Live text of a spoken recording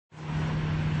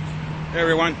Hey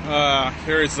everyone,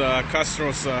 here is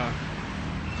CASTRO'S,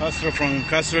 Castro from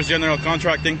CASTRO'S General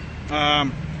Contracting.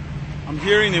 I'm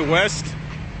here in the West.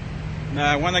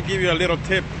 Now I want to give you a little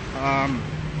tip. I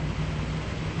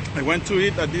went to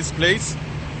eat at this place.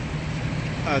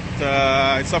 It's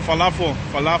a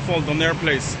falafel doner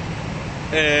place,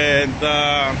 and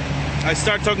I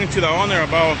start talking to the owner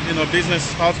about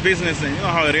business, house business, and you know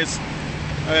how it is.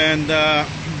 And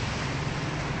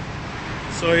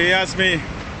so he asked me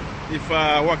if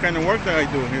what kind of work that I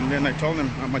do, and then I told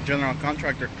him I'm a general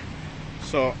contractor.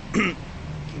 So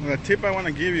the tip I want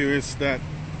to give you is that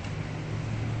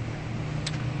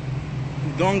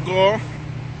don't go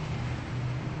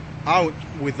out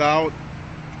without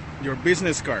your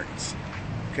business cards.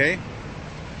 Okay,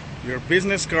 your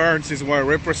business cards is what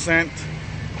represent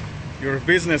your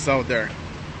business out there.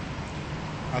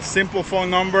 A simple phone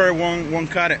number won't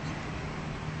cut it.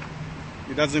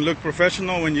 It doesn't look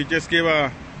professional when you just give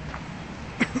a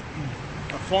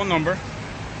phone number.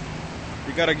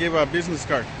 You gotta give a business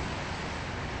card.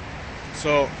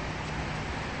 So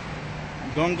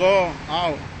don't go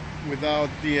out without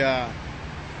a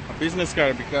business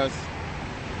card, because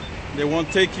they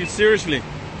won't take you seriously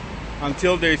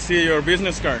until they see your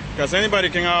business card. Because anybody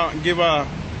can give a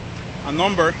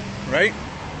number, right?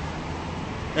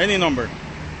 Any number.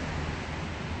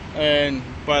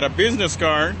 But a business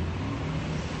card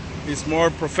is more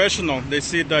professional. They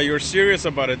see that you're serious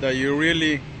about it, that you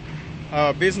really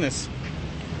have a business.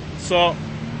 So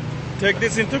take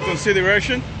this into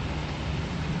consideration,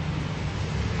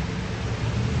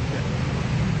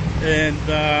 and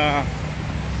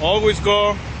always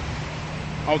go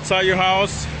outside your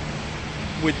house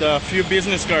with a few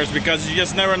business cards, because you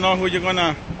just never know who you're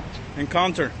gonna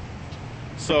encounter.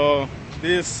 So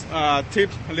this a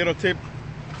little tip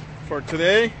for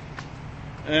today.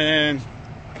 And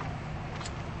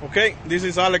okay, this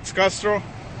is Alex Castro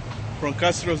from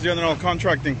CASTRO'S General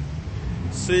Contracting.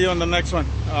 See you on the next one.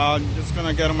 I'm just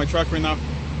gonna get on my truck right now.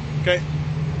 Okay,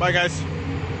 bye guys.